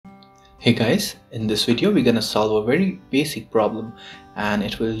Hey guys, in this video we're gonna solve a very basic problem and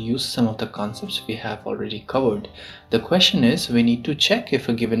it will use some of the concepts we have already covered. The question is, we need to check if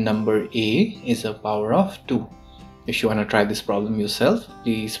a given number a is a power of 2. If you want to try this problem yourself,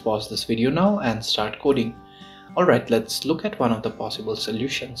 please pause this video now and start coding. Alright, let's look at one of the possible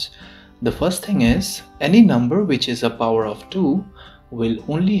solutions. The first thing is, any number which is a power of 2 will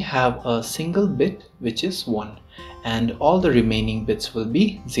only have a single bit which is 1 and all the remaining bits will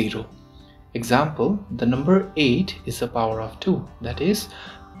be 0. Example, the number 8 is a power of 2, that is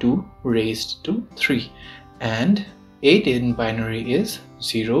 2 raised to 3, and 8 in binary is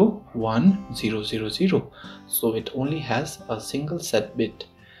 0, 1, 0, 0, 0, so it only has a single set bit.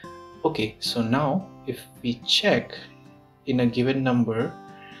 Okay, so now if we check in a given number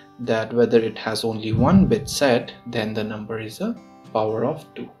that whether it has only one bit set, then the number is a power of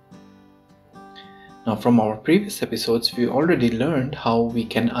 2. Now from our previous episodes, we already learned how we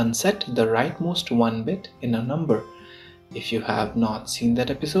can unset the rightmost one bit in a number. If you have not seen that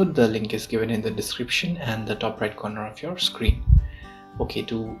episode, the link is given in the description and the top right corner of your screen. Okay,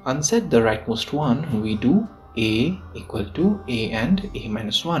 to unset the rightmost one, we do a equal to a and a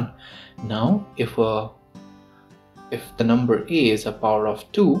minus 1. Now if the number a is a power of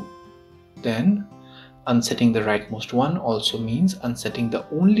 2, then unsetting the rightmost one also means unsetting the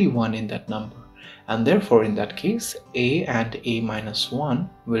only one in that number. And therefore in that case a and a minus 1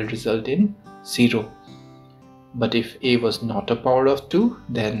 will result in 0. But if a was not a power of 2,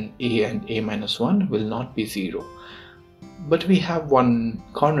 then a and a minus 1 will not be 0. But we have one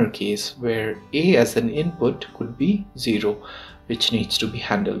corner case where a as an input could be 0, which needs to be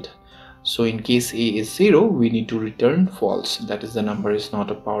handled. So in case a is 0, we need to return false, that is, the number is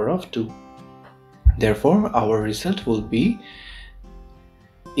not a power of 2. Therefore our result will be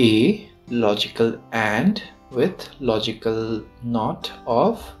a logical AND with logical NOT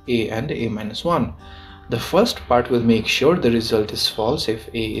of a and a minus 1. The first part will make sure the result is false if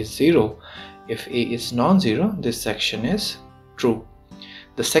a is 0. If a is non-zero, this section is true.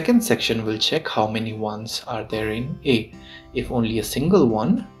 The second section will check how many ones are there in a. If only a single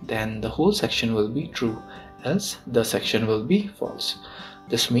one, then the whole section will be true, else the section will be false.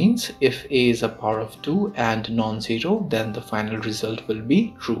 This means if a is a power of 2 and non-zero, then the final result will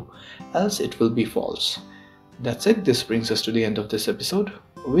be true, else it will be false. That's it. This brings us to the end of this episode.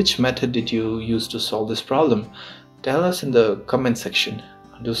 Which method did you use to solve this problem? Tell us in the comment section.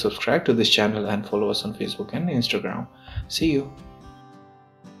 Do subscribe to this channel and follow us on Facebook and Instagram. See you.